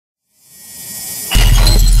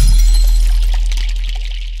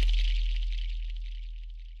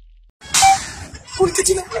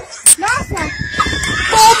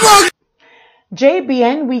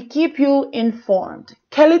JBN, we keep you informed.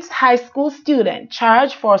 Kellits High School student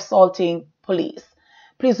charged for assaulting police.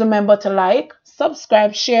 Please remember to like,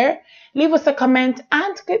 subscribe, share, leave us a comment,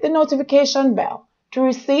 and click the notification bell to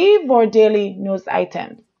receive our daily news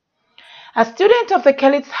items. A student of the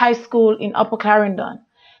Kellits High School in Upper Clarendon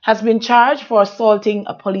has been charged for assaulting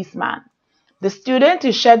a policeman. The student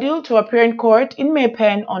is scheduled to appear in court in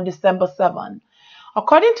Maypen on December 7.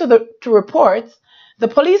 According to reports, the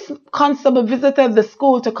police constable visited the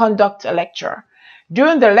school to conduct a lecture.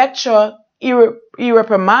 During the lecture, he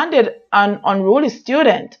reprimanded an unruly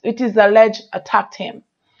student, which is alleged attacked him.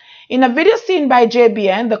 In a video seen by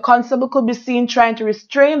JBN, the constable could be seen trying to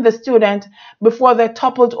restrain the student before they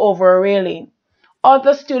toppled over a railing.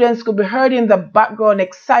 Other students could be heard in the background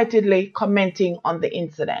excitedly commenting on the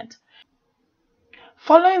incident.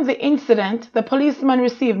 Following the incident, the policeman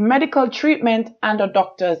received medical treatment and a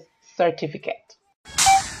doctor's certificate.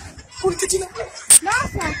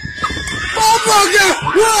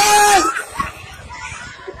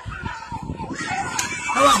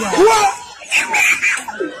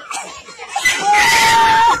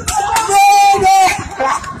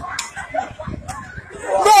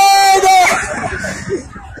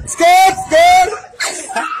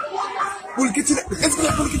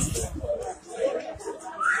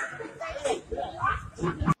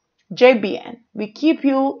 JBN, we keep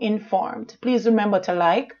you informed. Please remember to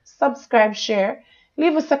like, subscribe, share,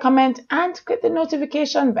 leave us a comment, and click the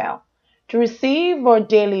notification bell to receive our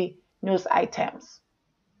daily news items.